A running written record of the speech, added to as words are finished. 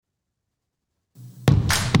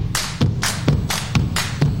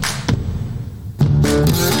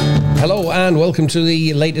Hello and welcome to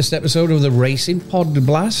the latest episode of the Racing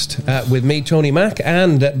Podblast with me, Tony Mack,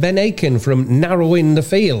 and Ben Aiken from Narrowing the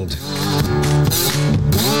Field.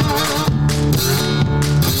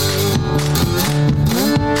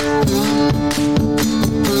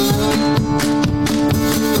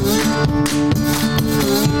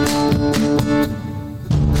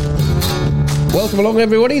 Welcome along,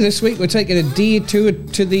 everybody. This week we're taking a detour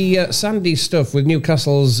to the sandy stuff with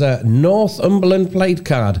Newcastle's Northumberland plate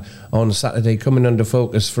card on Saturday, coming under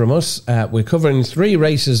focus from us. We're covering 3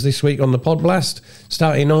 races this week on the Podblast,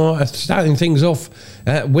 starting things off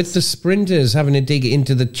with the sprinters, having a dig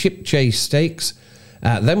into the Chip Chase Stakes.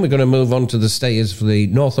 Then we're going to move on to the stayers for the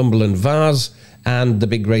Northumberland Vars and the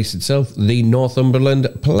big race itself, the Northumberland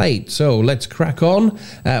Plate. So let's crack on.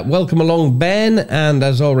 Welcome along, Ben. And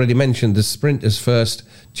as already mentioned, the sprinters first.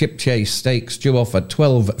 Chip Chase Stakes due off at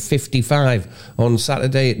 12:55 on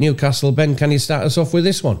Saturday at Newcastle. Ben, can you start us off with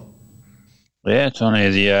this one? Yeah, Tony,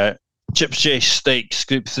 the Chip Chase Stakes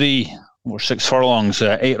Group 3, over 6 furlongs,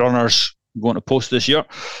 8 runners going to post this year.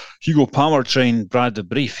 Hugo Palmer trained Brad the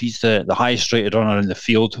Brief. He's the highest rated runner in the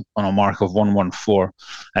field on a mark of 114.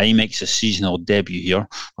 He makes a seasonal debut here.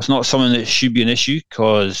 It's not something that should be an issue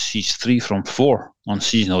because he's 3 from 4 on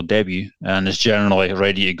seasonal debut and is generally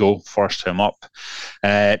ready to go first time up.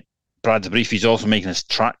 Brad the Brief, he's also making his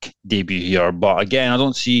track debut here. But again, I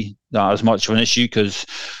don't see that as much of an issue because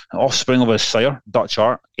offspring of his sire, Dutch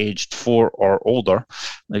Art, aged 4 or older,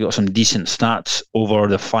 they got some decent stats over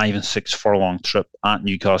the 5 and 6 furlong trip at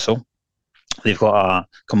Newcastle. They've got a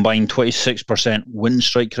combined 26% win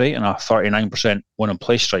strike rate and a 39% win and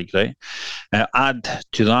play strike rate. Add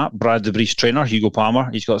to that, Brad the Brief's trainer, Hugo Palmer,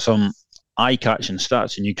 he's got some eye-catching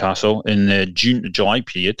stats in Newcastle in the June to July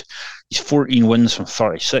period. He's 14 wins from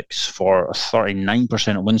 36 for a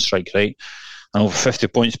 39% win strike rate and over 50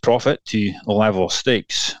 points profit to level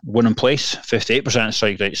stakes. Win in place, 58%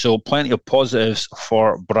 strike rate. So plenty of positives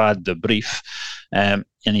for Brad the Brief. And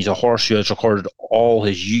he's a horse who has recorded all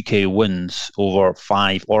his UK wins over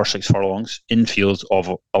 5 or 6 furlongs in fields of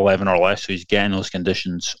 11 or less. So he's getting those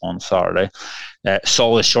conditions on Saturday.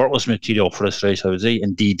 Solid shortlist material for this race, I would say.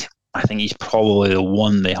 Indeed, I think he's probably the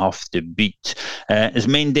one they have to beat. His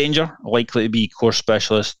main danger, likely to be course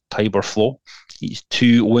specialist Tiber Flow. He's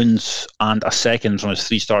 2 wins and a second from his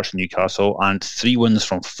 3 starts in Newcastle and 3 wins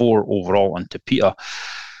from 4 overall in Topita.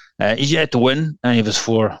 He's yet to win any of his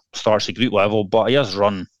 4 starts at group level, but he has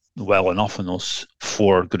run well enough in those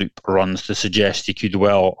 4 group runs to suggest he could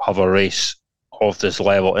well have a race of this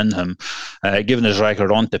level in him. Given his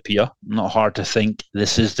record on Topita, not hard to think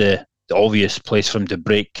this is the obvious place for him to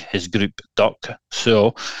break his group duck.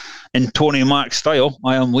 So, in Tony Mack style,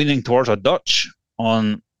 I am leaning towards a Dutch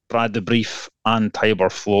on Brad the Brief and Tiber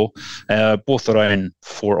Flow, both around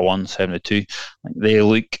 4-1, 7-2. They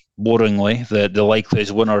look boringly the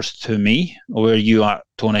likeliest winners to me. Where are you at,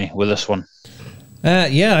 Tony, with this one?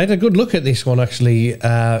 Yeah, I had a good look at this one, actually.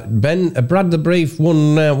 Brad the Brief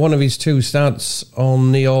won one of his 2 starts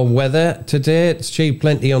on the all-weather today. It's achieved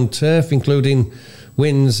plenty on turf, including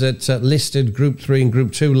wins at listed Group 3 and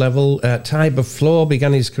Group 2 level. Tiber Flow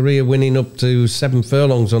began his career winning up to 7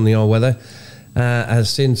 furlongs on the all-weather. Has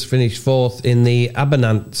since finished 4th in the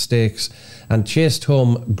Abernant Stakes and chased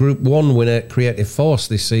home Group 1 winner Creative Force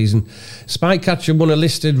this season. Spycatcher won a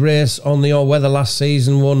listed race on the all-weather last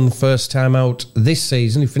season, won first time out this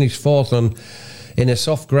season. He finished 4th in a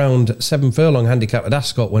soft ground 7 furlong handicap at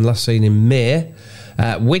Ascot when last seen in May.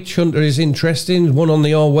 Witch Hunter is interesting, won on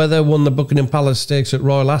the all-weather, won the Buckingham Palace Stakes at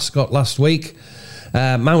Royal Ascot last week.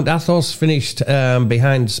 Mount Athos finished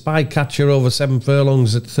behind Spycatcher over 7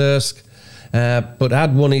 furlongs at Thirsk. But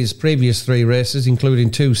had won his previous 3 races,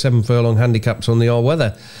 including 2 7-furlong handicaps on the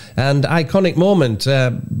all-weather. And Iconic Moment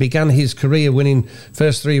began his career winning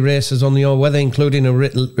first 3 races on the all-weather, including a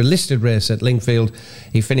listed race at Lingfield.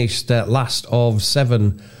 He finished last of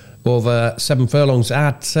 7 over 7 furlongs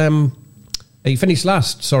at... he finished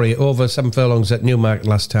last, over 7 furlongs at Newmarket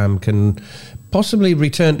last time. Can possibly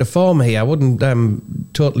return to form here. I wouldn't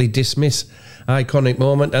totally dismiss Iconic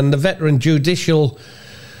Moment. And the veteran Judicial...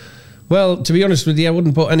 Well, to be honest with you, I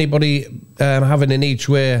wouldn't put anybody having an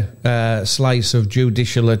each-way slice of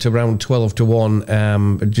Judicial at around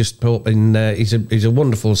 12-1. Just hoping he's a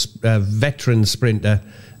wonderful veteran sprinter,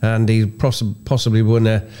 and he possibly run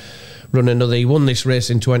another. He won this race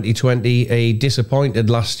in 2020. He disappointed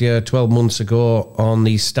last year, 12 months ago, on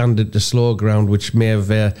the standard to slow ground, which may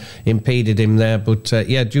have impeded him there. But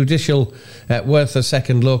Judicial, worth a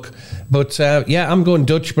second look. But I'm going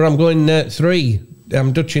Dutch, but I'm going 3.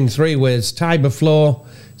 I'm Dutch in 3 ways. Tiber Flow,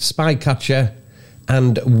 Spycatcher,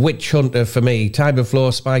 and Witch Hunter for me. Tiber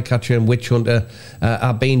Floor, Spycatcher and Witch Hunter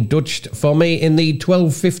are being Dutched for me in the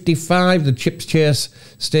 12.55, the Chips Chase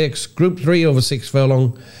Stakes, Group 3 over 6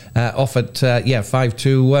 furlong, off at 5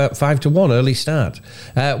 to 1 early start.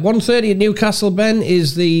 1:30 at Newcastle, Ben,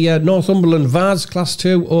 is the Northumberland Vase Class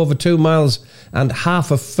 2 over 2 miles and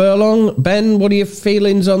half a furlong. Ben, what are your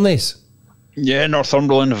feelings on this? Yeah,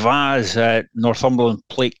 Northumberland Vase, Northumberland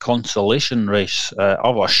Plate Consolation Race. I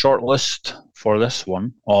have a short list for this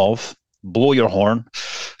one of Blow Your Horn,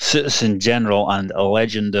 Citizen General, and A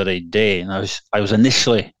Legendary Day. And I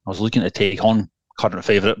was looking to take on current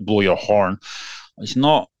favourite Blow Your Horn. It's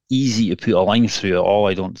not easy to put a line through it all,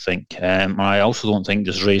 I don't think. And I also don't think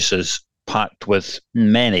this race is packed with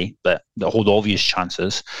many that hold obvious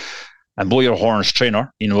chances. And Blow Your Horn's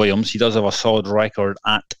trainer, Ian Williams, he does have a solid record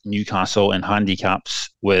at Newcastle in handicaps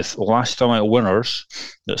with last time out winners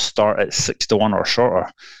that start at 6 to 1 or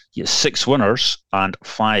shorter. He has 6 winners and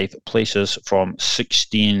 5 places from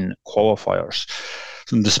 16 qualifiers.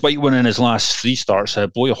 So despite winning his last 3 starts,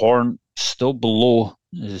 Blow Your Horn still below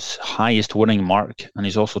his highest winning mark, and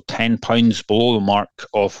he's also £10 below the mark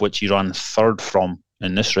of which he ran third from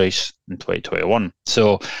in this race in 2021.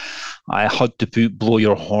 So I had to put Blow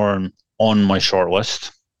Your Horn on my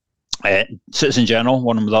shortlist. Citizen General,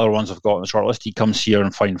 one of the other ones I've got on the shortlist, he comes here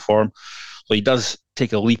in fine form. So he does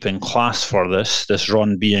take a leap in class for this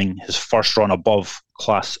run being his first run above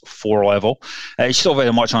class 4 level. He's still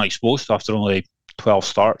very much unexposed after only 12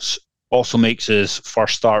 starts. Also makes his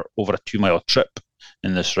first start over a 2-mile trip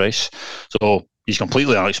in this race. So he's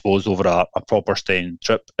completely unexposed over a proper staying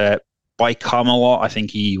trip. By Camelot, I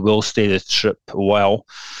think he will stay the trip well.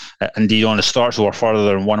 Indeed, on the starts over further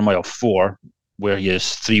than 1 mile 4, where he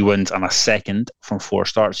has 3 wins and a second from 4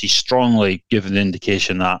 starts, he's strongly given the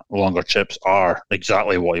indication that longer trips are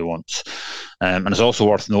exactly what he wants. And it's also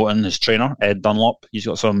worth noting his trainer, Ed Dunlop, he's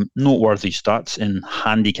got some noteworthy stats in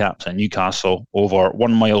handicaps at Newcastle over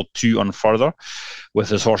 1 mile 2 and further. With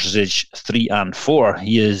his horses age 3 and 4,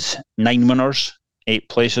 he is 9 winners, 8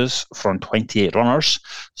 places from 28 runners.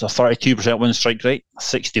 It's a 32% win strike rate,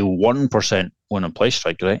 61% win and place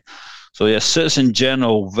strike rate. So yeah, Citizen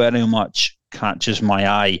General very much catches my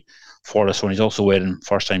eye for this one. He's also wearing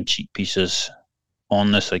first-time cheek pieces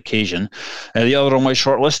on this occasion. The other on my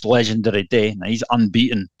shortlist, Legendary Day. Now he's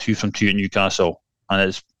unbeaten 2 from 2 at Newcastle, and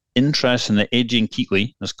it's interesting that Adrian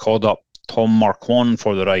Keatley has called up Tom Marquand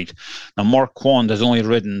for the ride. Now Marquand has only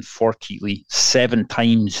ridden for Keatley 7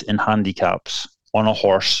 times in handicaps on a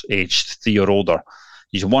horse aged 3 or older.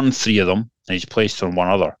 He's won 3 of them, and he's placed on 1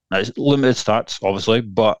 other. Now, it's limited stats, obviously,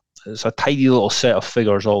 but it's a tidy little set of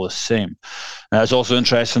figures all the same. It's also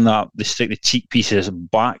interesting that they stick the cheek pieces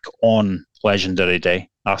back on Legendary Day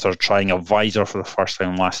after trying a visor for the first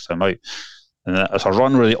time last time out. And it's a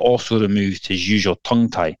run where they also removed his usual tongue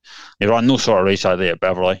tie. He ran no sort of race that day at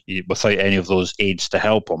Beverley without any of those aids to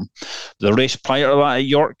help him. The race prior to that at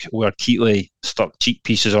York, where Keatley stuck cheek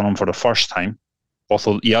pieces on him for the first time,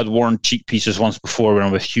 although he had worn cheek pieces once before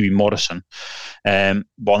when with Huey Morrison.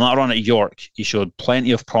 But on that run at York, he showed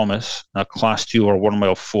plenty of promise in a Class 2 or 1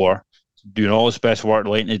 mile 4, doing all his best work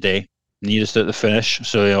late in the day, nearest at the finish.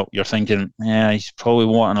 So you're thinking, yeah, he's probably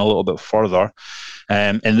wanting a little bit further.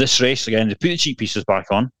 In this race, again, they put the cheek pieces back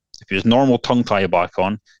on. If his normal tongue tie back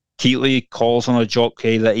on, Keatley calls on a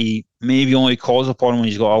jockey that he maybe only calls upon when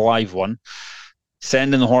he's got a live one,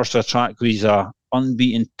 sending the horse to a track where he's a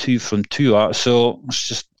unbeaten 2 from 2 at. So it's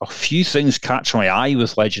just a few things catch my eye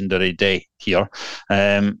with Legendary Day here.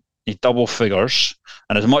 He double figures,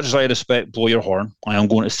 and as much as I respect Blow Your Horn, I am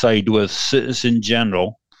going to side with Citizen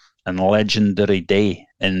General and Legendary Day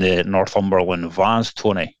in the Northumberland Vase,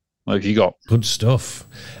 Tony. What have you got? Good stuff.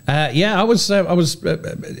 I was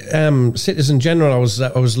Citizen General.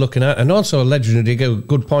 I was looking at, and also a Legendary,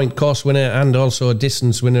 good point course winner, and also a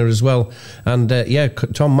distance winner as well. And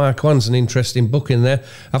Tom Marquand's an interesting book in there.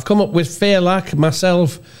 I've come up with Fairlack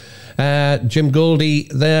myself. Jim Goldie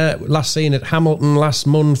there, last seen at Hamilton last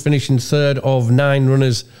month, finishing 3rd of 9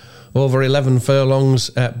 runners over 11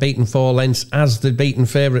 furlongs, beaten 4 lengths as the beaten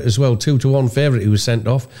favourite as well, 2 to 1 favourite who was sent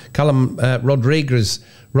off. Callum Rodriguez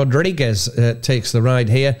takes the ride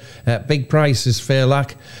here. Big price is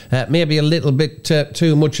Fairlack. Maybe a little bit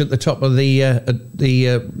too much at the top of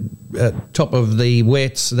the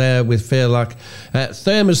weights there with Fairlack.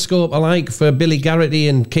 Thermoscope alike for Billy Garrity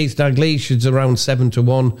and Keith Dalglish is around 7 to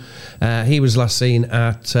 1. He was last seen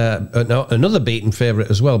at another beaten favourite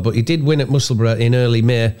as well, but he did win at Musselburgh in early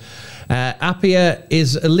May. Appiah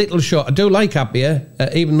is a little short. I do like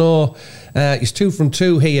Appiah, even though he's 2 from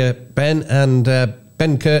 2 here, Ben, and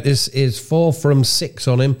Ben Curtis is 4 from 6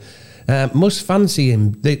 on him. Must fancy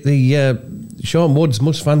him. The Sean Woods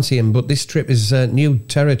must fancy him, but this trip is new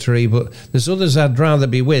territory. But there's others I'd rather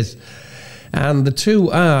be with. And the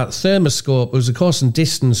two are Thermoscope, who's a course and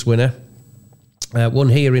distance winner. Won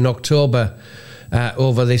here in October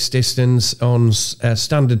over this distance on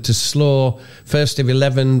standard to slow. First of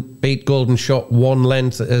 11, beat Golden Shot 1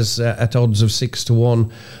 length as at odds of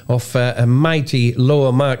 6-1 off a mighty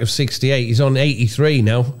lower mark of 68. He's on 83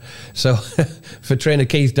 now, so for trainer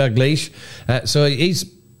Keith Dalgleish. So he's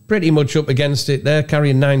pretty much up against it there,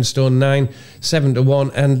 carrying 9 stone 9,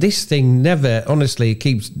 7-1. And this thing never, honestly,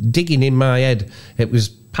 keeps digging in my head. It was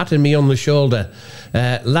patting me on the shoulder.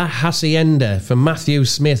 La Hacienda for Matthew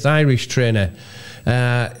Smith, Irish trainer.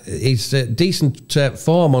 He's decent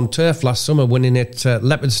form on turf last summer, winning at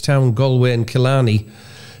Leopardstown, Galway and Killarney.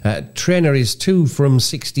 Trainer is 2 from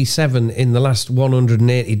 67 in the last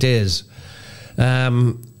 180 days.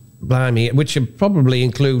 Blimey, which probably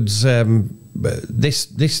includes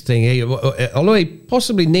this thing here. Although he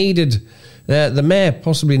possibly needed... the Mayor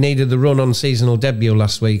possibly needed the run on seasonal debut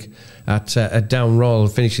last week at Down Royal,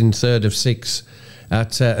 finishing 3rd of 6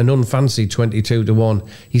 at an unfancy 22-1.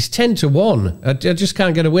 He's 10-1. I just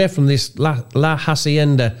can't get away from this La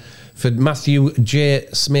Hacienda for Matthew J.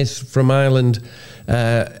 Smith from Ireland.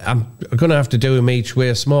 I'm going to have to do him each way,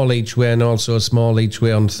 a small each way and also a small each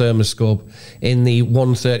way on Thermoscope in the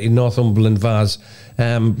 130 Northumberland Vase.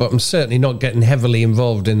 But I'm certainly not getting heavily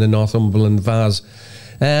involved in the Northumberland Vase.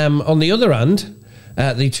 On the other hand,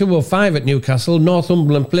 the 205 at Newcastle,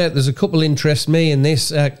 Northumberland Plate, there's a couple interest me in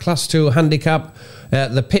this Class 2 handicap.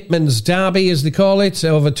 The Pitman's Derby, as they call it,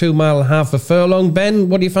 over 2.5 miles a furlong. Ben,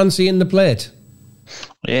 what do you fancy in the Plate?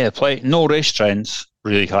 Yeah, Plate, no race trends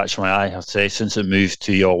really catch my eye, I have to say, since it moved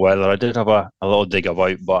to your weather. I did have a little dig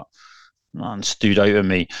about, but nothing stood out at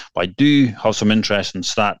me. But I do have some interesting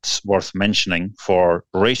stats worth mentioning for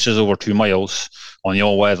races over 2 miles on the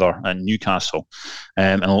all-weather at Newcastle.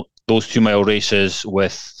 And those 2 mile races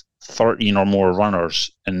with 13 or more runners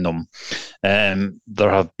in them. There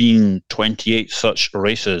have been 28 such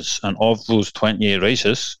races, and of those 28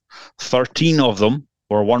 races, 13 of them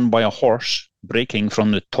were won by a horse breaking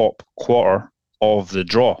from the top quarter of the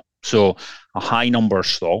draw. So a high number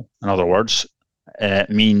stall, in other words, that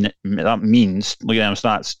means, look at them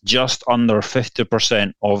stats, just under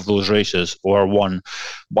 50% of those races were won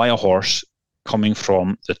by a horse coming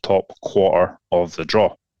from the top quarter of the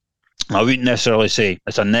draw. I wouldn't necessarily say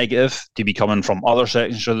it's a negative to be coming from other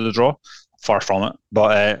sections of the draw, far from it,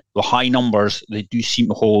 but the high numbers, they do seem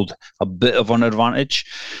to hold a bit of an advantage,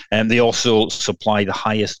 and they also supply the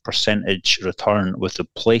highest percentage return with the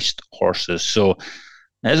placed horses. So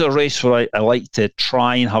it is a race where I like to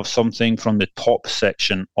try and have something from the top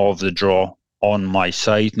section of the draw on my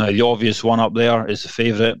side. Now, the obvious one up there is the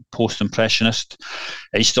favourite, Post Impressionist.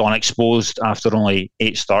 He's still unexposed after only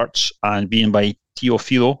 8 starts, and being by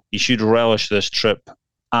Teofilo, he should relish this trip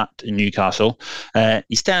at Newcastle.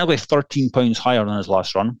 He's technically £13 higher than his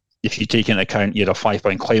last run. If you take into account he had a £5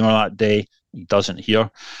 claimer that day, he doesn't here.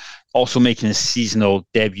 Also making his seasonal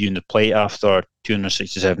debut in the Plate after a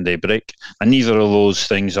 267-day break. And neither of those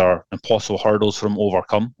things are impossible hurdles for him to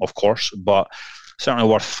overcome, of course, but certainly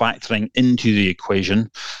worth factoring into the equation.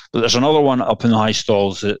 But there's another one up in the high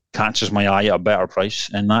stalls that catches my eye at a better price,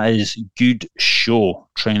 and that is Good Show,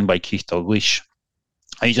 trained by Keith Dalgleish.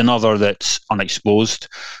 He's another that's unexposed.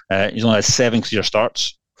 He's only had 7 clear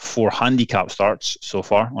starts, 4 handicap starts so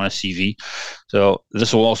far on a CV. So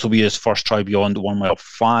this will also be his first try beyond 1 mile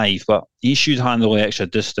 5, but he should handle the extra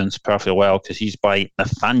distance perfectly well because he's by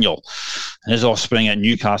Nathaniel. His offspring at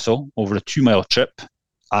Newcastle over a 2 mile trip.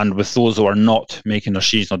 And with those who are not making their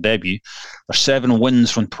seasonal debut, there's 7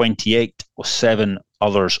 wins from 28, with 7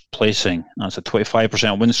 others placing. That's a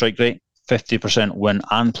 25% win strike rate, 50% win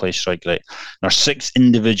and place strike rate. There's 6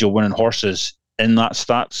 individual winning horses in that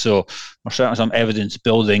stat, so there's certainly some evidence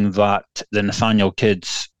building that the Nathaniel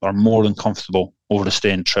kids are more than comfortable over the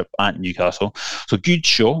staying trip at Newcastle. So Good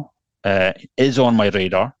Show is on my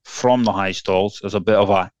radar from the high stalls as a bit of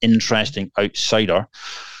an interesting outsider.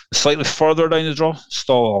 Slightly further down the draw,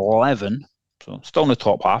 stall 11, so still in the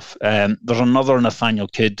top half. There's another Nathaniel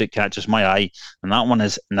kid that catches my eye, and that one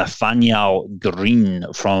is Nathaniel Green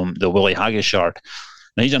from the Willie Haggas yard.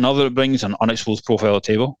 Now, he's another that brings an unexposed profile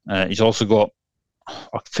to the table. He's also got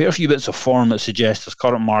a fair few bits of form that suggest his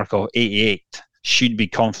current mark of 88 should be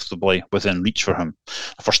comfortably within reach for him.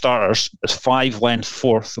 For starters, it's 5 lengths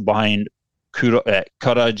fourth behind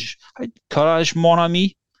Courage Mon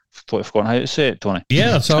Ami. I've totally forgotten how to say it, Tony.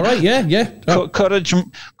 Yeah, that's all right. Yeah. Courage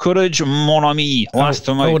Mon Ami. Last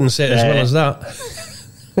time I wouldn't say it as well as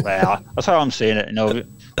that. Well, that's how I'm saying it. You know,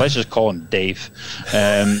 Let's just call him Dave.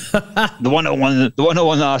 The one that won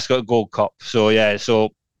the Ascot Gold Cup. So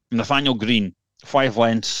Nathaniel Green, 5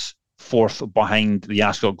 lengths, 4th behind the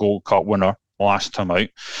Ascot Gold Cup winner last time out.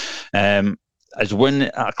 His win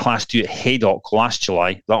at a Class 2 at Haydock last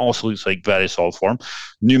July, that also looks like very solid form.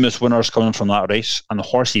 Numerous winners coming from that race, and the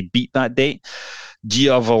horse he beat that day,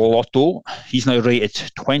 Giavolotto, he's now rated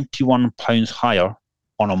 £21 higher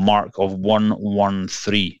on a mark of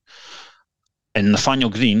 113. And Nathaniel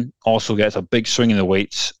Green also gets a big swing in the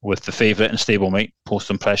weights with the favourite and stablemate, Post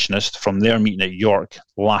Impressionist, from their meeting at York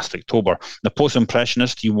last October. The Post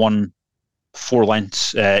Impressionist, he won 4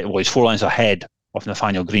 lengths, he's 4 lengths ahead of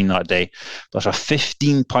Nathaniel Green that day. There's a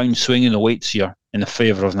 £15 swing in the weights here in the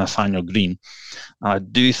favour of Nathaniel Green. And I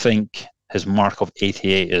do think his mark of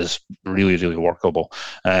 88 is really, really workable.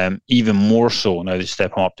 Even more so now they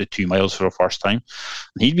step him up to 2 miles for the first time.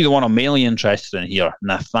 And he'd be the one I'm mainly interested in here.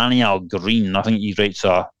 Nathaniel Green, I think he rates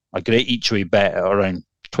a great each-way bet at around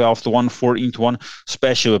 12 to 1, 14 to 1,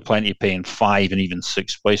 especially with plenty paying 5 and even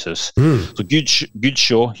 6 places. So good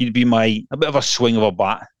show. He'd be a bit of a swing of a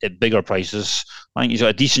bat at bigger prices. I think he's got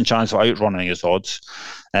a decent chance of outrunning his odds.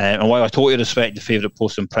 And while I totally respect the favourite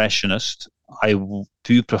Post Impressionist, I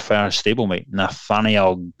do prefer stablemate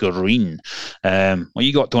Nathaniel Green. What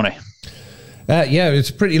you got, Tony? It's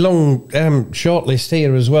a pretty long shortlist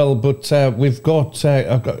here as well, but we've got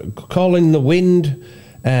I've got Call in the Wind,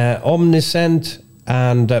 Omniscient,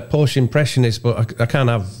 and Post Impressionist, but I can't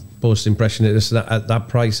have Post Impressionist at that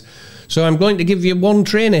price. So I'm going to give you one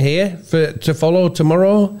trainer here to follow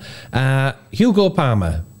tomorrow, Hugo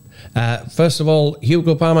Palmer. First of all,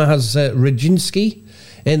 Hugo Palmer has Reginski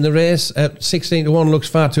in the race at 16 to 1, looks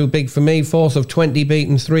far too big for me. 4th of 20,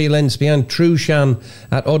 beaten 3 lengths behind Trushan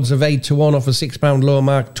at odds of 8 to 1 off a £6 low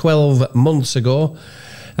mark 12 months ago.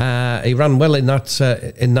 He ran well in that.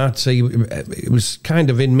 He was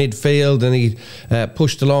kind of in midfield and he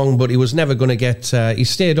pushed along, but he was never going to get. He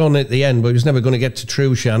stayed on at the end, but he was never going to get to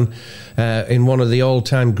Trushan in one of the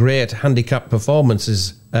all-time great handicap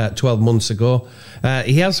performances 12 months ago.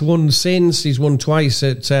 He has won since. He's won twice.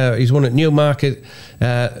 He's won at Newmarket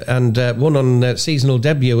and won on seasonal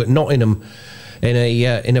debut at Nottingham in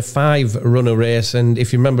a 5-runner race. And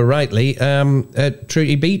if you remember rightly, he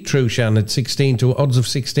beat Trushan at odds of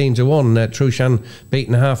 16 to 1. Trushan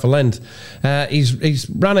beaten half a length. He's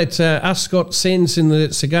ran at Ascot since in the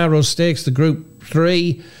Sagaro Stakes, the Group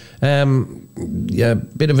 3.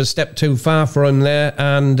 Bit of a step too far for him there,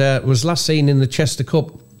 and was last seen in the Chester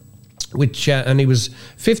Cup, which and he was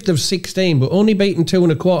 5th of 16, but only beaten 2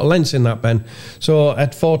 1/4 lengths in that, Ben. So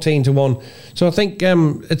at 14 to 1. So I think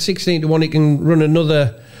at 16 to 1 he can run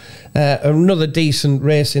another decent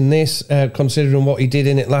race in this, considering what he did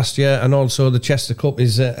in it last year, and also the Chester Cup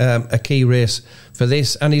is a key race for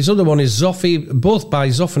this. And his other one is Zoffy, both by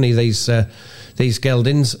Zoffany, these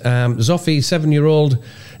geldings. Zoffy, 7-year-old.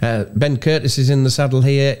 Ben Curtis is in the saddle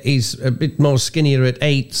here. He's a bit more skinnier at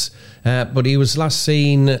 8s. But he was last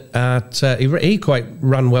seen at... he quite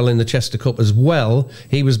ran well in the Chester Cup as well.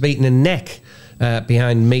 He was beaten in neck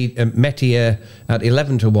behind Metier at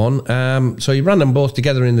 11 to 1. So he ran them both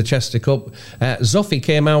together in the Chester Cup. Zoffy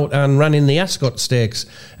came out and ran in the Ascot Stakes.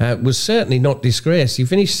 Was certainly not disgraced. He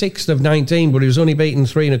finished 6th of 19, but he was only beaten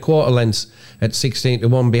 3 1/4 lengths at 16 to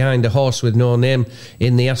 1 behind a horse with no name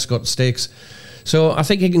in the Ascot Stakes. So I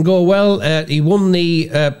think he can go well. He won the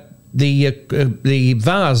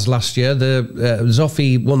Vase last year.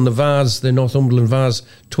 Zoffy won the Vase, the Northumberland Vase,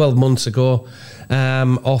 12 months ago.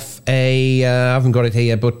 Off I haven't got it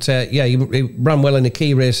here, but he ran well in a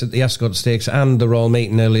key race at the Ascot Stakes and the Royal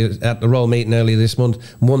Meeting earlier this month.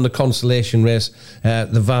 Won the consolation race,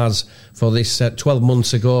 the Vase, for this 12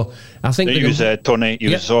 months ago. I think he was Tony. He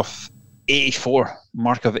was off 84,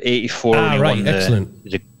 mark of 84. Right, excellent.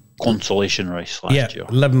 The consolation race last year.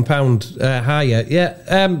 £11 higher.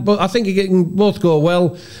 But I think it can both go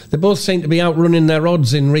well. They both seem to be outrunning their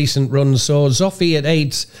odds in recent runs. So Zoffy at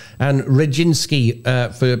 8 and Reginski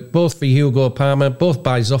for Hugo Palmer, both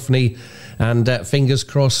by Zoffany, and fingers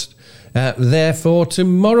crossed therefore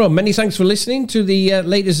tomorrow. Many thanks for listening to the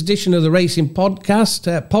latest edition of the Racing Podcast,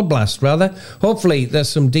 Podblast rather. Hopefully there's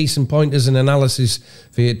some decent pointers and analysis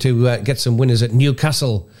for you to get some winners at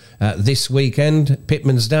Newcastle this weekend,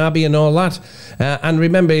 Pitman's Derby and all that. And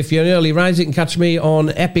remember, if you're an early riser, you can catch me on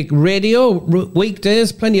Epic Radio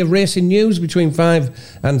weekdays. Plenty of racing news between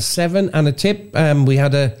 5 and 7 and a tip. We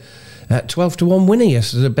had a 12 to 1 winner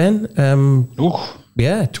yesterday, Ben.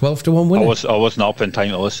 Yeah, 12 to 1 winner. I wasn't up in time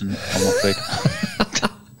to listen, I'm afraid.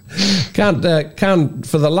 can't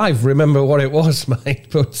for the life remember what it was, mate.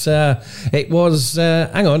 But it was.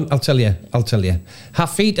 Hang on, I'll tell you.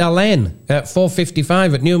 Hafid Alain at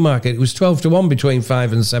 4.55 at Newmarket. It was 12-1 between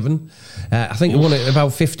 5 and 7. I think it won it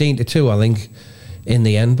about 15-2. I think. In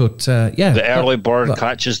the end, but the early bird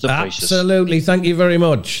catches the prices. Absolutely, thank you very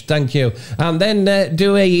much, thank you. And then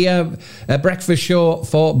do a breakfast show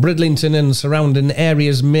for Bridlington and surrounding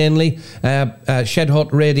areas mainly. Shed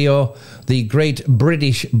Hot Radio, the Great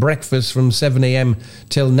British Breakfast from 7 a.m.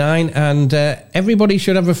 till 9, and everybody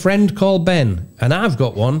should have a friend called Ben, and I've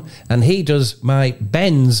got one, and he does my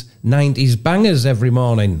Ben's 90s bangers every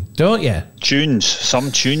morning, don't you?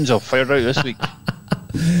 Some tunes I'll fire out this week.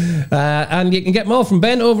 And you can get more from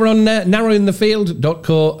Ben over on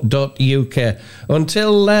narrowinthefield.co.uk.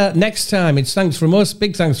 Until next time, it's thanks from us.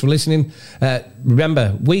 Big thanks for listening.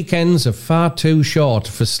 Remember, weekends are far too short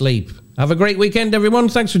for sleep. Have a great weekend, everyone.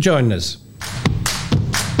 Thanks for joining us.